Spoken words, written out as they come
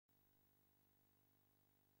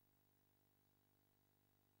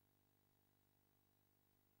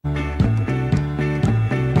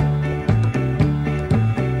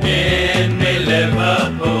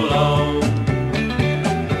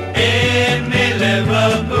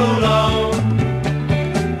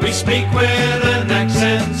speak with an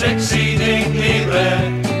accent exceedingly rare.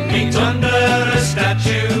 Meet under a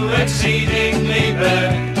statue exceedingly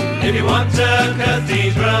bare. If you want a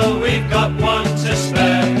cathedral, we've got one to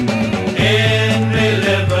spare. In the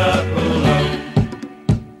Liverpool home.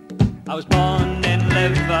 I was born in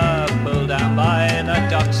Liverpool, down by the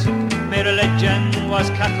docks. My religion was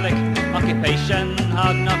Catholic, occupation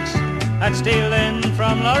hard knocks. At stealing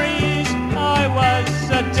from lorries I was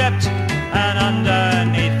adept, and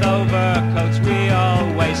underneath overcoats we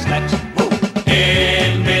always slept.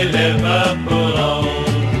 In me Liverpool home,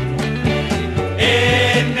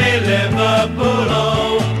 in me Liverpool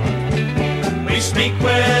home, we speak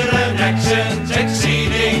with an accent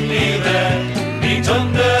exceedingly rare. Meet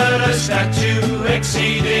under a statue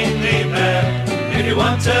exceedingly bare. If you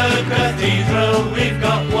want a cathedral, we've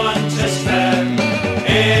got one to spare.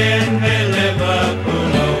 In me Liverpool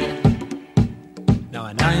home. Now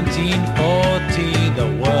in 1940 the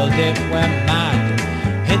world it went mad.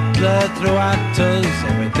 Hitler threw at us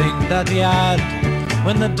everything that he had.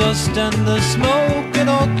 When the dust and the smoke had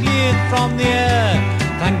all cleared from the air,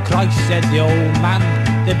 thank Christ, said the old man,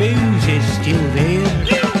 the booze is still there.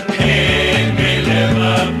 In me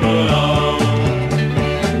Liverpool home,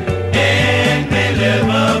 in me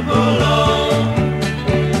Liverpool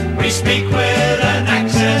home, we speak with an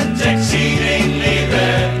accent exceedingly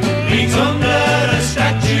rare. Meet under a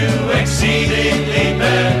statue exceedingly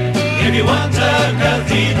bare. If you want a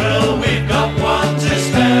cathedral, we've got one to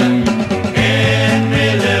spare. In me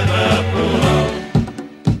Liverpool home.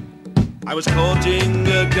 I was courting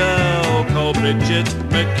a girl called Bridget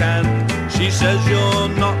McCann. She says you're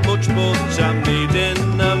not much, but I'm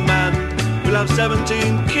needing a man. We'll have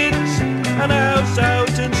 17 kids and a house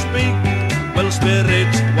out and speak. Well,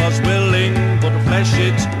 spirit was willing, but the flesh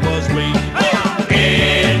it was weak.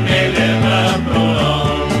 In me Liverpool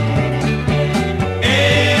home,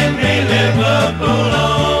 in me Liverpool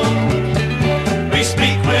home, we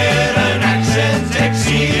speak with an accent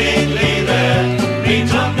exceedingly rare.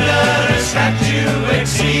 Meet under a statue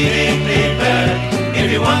exceedingly bare. If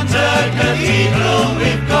you want a cathedral,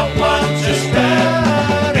 we've got one to spare.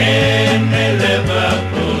 In me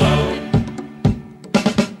Liverpool home,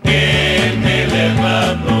 in me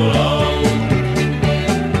Liverpool home,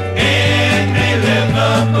 in me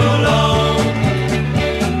Liverpool home,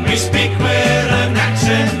 we speak with an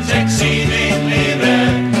accent exceedingly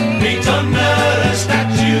rare. Meet under a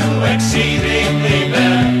statue exceedingly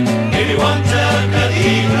bare. If you want a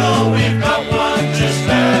cathedral, we've got one to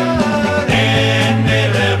spare. In me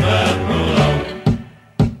Liverpool home,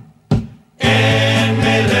 in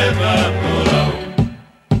me Liverpool home,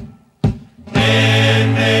 in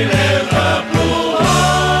me Liverpool home.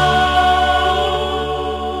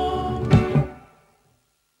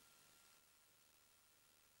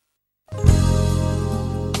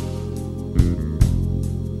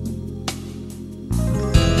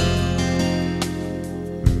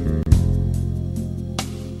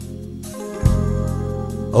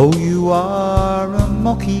 Oh, you are a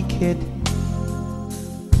mucky kid,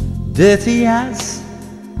 dirty as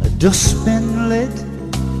a dustbin lid.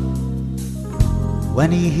 When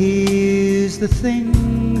he hears the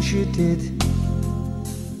things you did,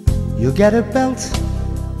 you'll get a belt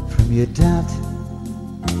from your dad.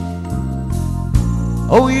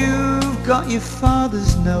 Oh, you've got your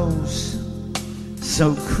father's nose,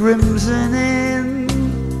 so crimson in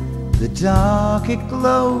the dark it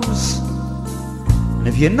glows. And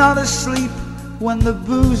if you're not asleep when the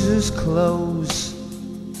boozers close,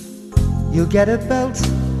 you'll get a belt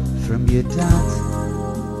from your dad.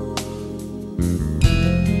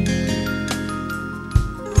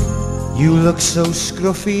 You look so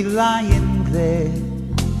scruffy lying there,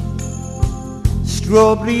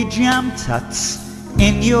 strawberry jam tats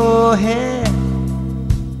in your hair.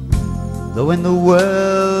 Though in the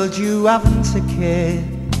world you haven't a care,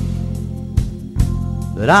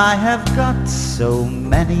 but I have got so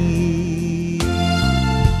many.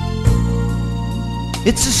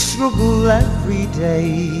 It's a struggle every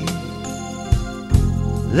day,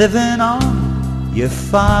 living on your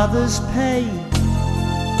father's pay.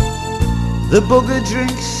 The bugger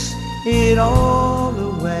drinks it all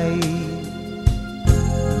away,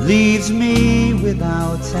 leaves me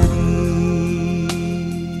without any.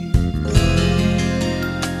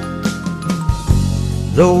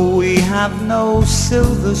 Though we have no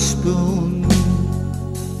silver spoon,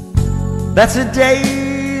 better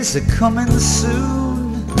days are coming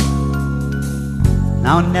soon.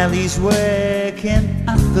 Now Nellie's working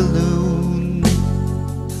at the loom,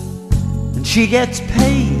 and she gets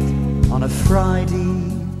paid on a Friday.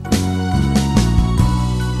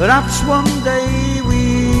 Perhaps one day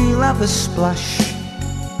we'll have a splash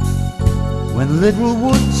When Little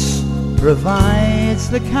Woods provides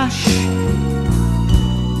the cash,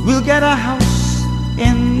 we'll get a house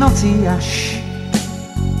in Notty Ash,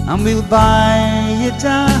 and we'll buy your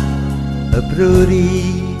dad a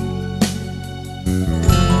brewery.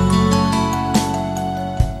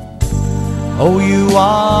 Oh, you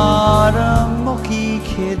are a mucky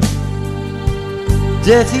kid,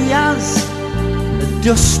 dirty as a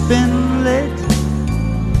dustbin lid.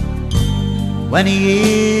 When he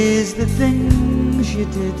hears the things you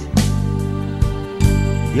did,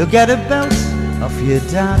 you'll get a belt off your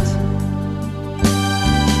dad.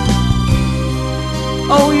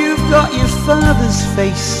 Oh, you've got your father's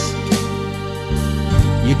face,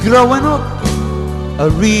 you're growing up a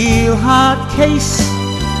real hard case.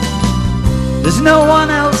 There's no one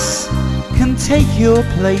else can take your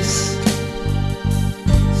place,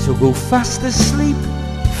 so go fast asleep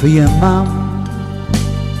for your mum.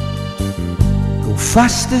 Go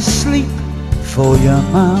fast asleep for your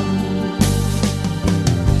mum.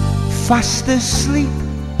 Fast asleep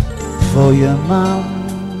for your mum.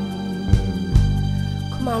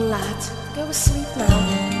 Come on, lad, go asleep now.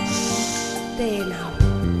 There now,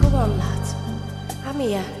 go on, lad. I'm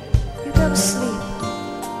here, you go to sleep.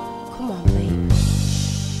 Come on, babe.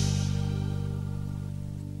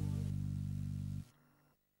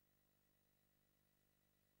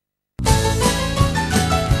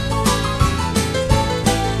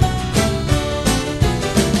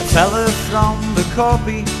 A fella from the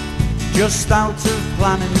copy, just out of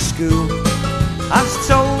planning school, has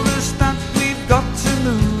told us that we've got to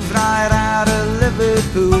move right out of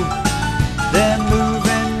Liverpool. They're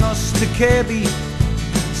moving us to Kirby,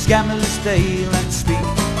 Scammerdale and Speak,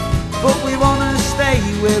 but we want to stay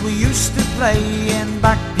where we used to play in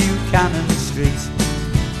Back Buchanan Street.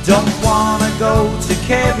 Don't want to go to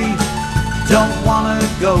Kirby, don't want to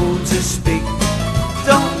go to Speak,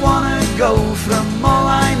 don't want to go from all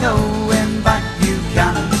I know in Back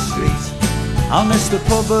Buchanan Street. I'll miss the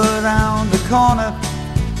pub around the corner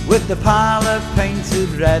with the parlour painted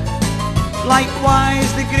red,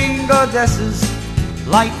 likewise the green goddesses,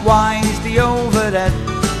 likewise the overhead,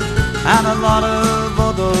 and a lot of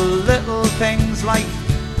other little things like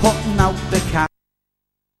putting out the cat.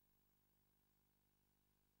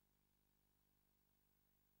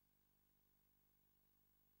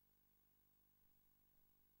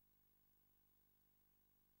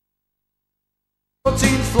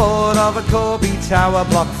 14th floor of a Corby Tower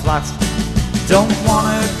block flat. Don't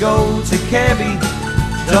wanna go to Kirby,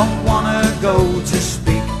 don't wanna go to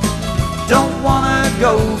Speak, don't wanna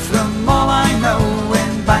go from all I know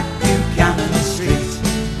in Back Buchanan Street.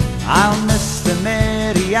 I'll miss the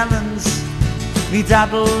Mary Ellens, me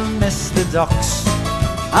dad'll miss the docks,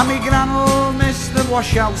 and me gran'll miss the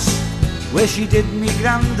washhouse where she did me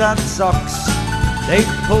granddad's socks. They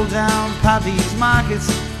pulled down Paddy's Market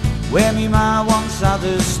where me ma once had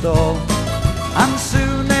a stall, and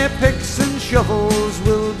soon their picks and shovels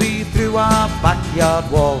will be through our backyard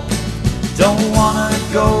wall. Don't wanna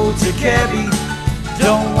go to Kirby,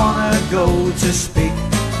 don't wanna go to Speak,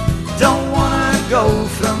 don't wanna go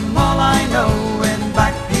from all I know in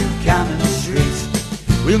Back Buchanan Street.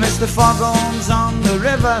 We'll miss the foghorns on the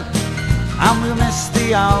river, and we'll miss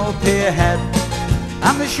the owl pier head,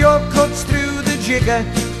 and the shortcuts through the jigger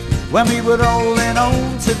when we were rolling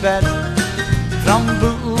home to bed. From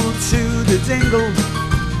Bootle to the Dingle,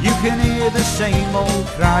 you can hear the same old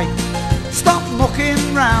cry. Stop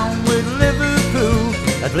mucking round with Liverpool,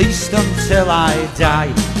 at least until I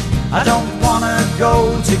die. I don't wanna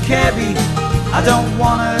go to Kirby, I don't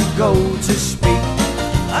wanna go to Speak,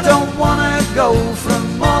 I don't wanna go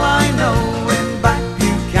from all I know in Back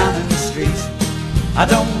Buchanan Street. I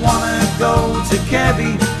don't wanna go to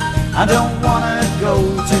Kirby, I don't wanna go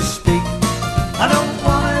to Speak, I don't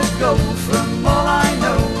wanna go from all I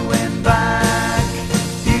know in Back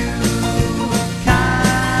Buchanan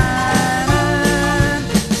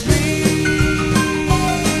Street.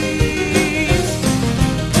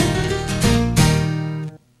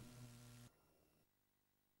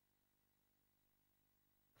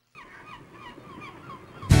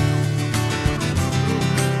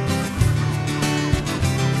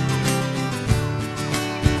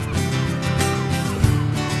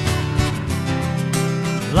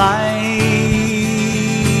 Life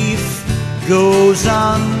goes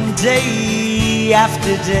on day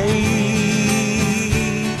after day,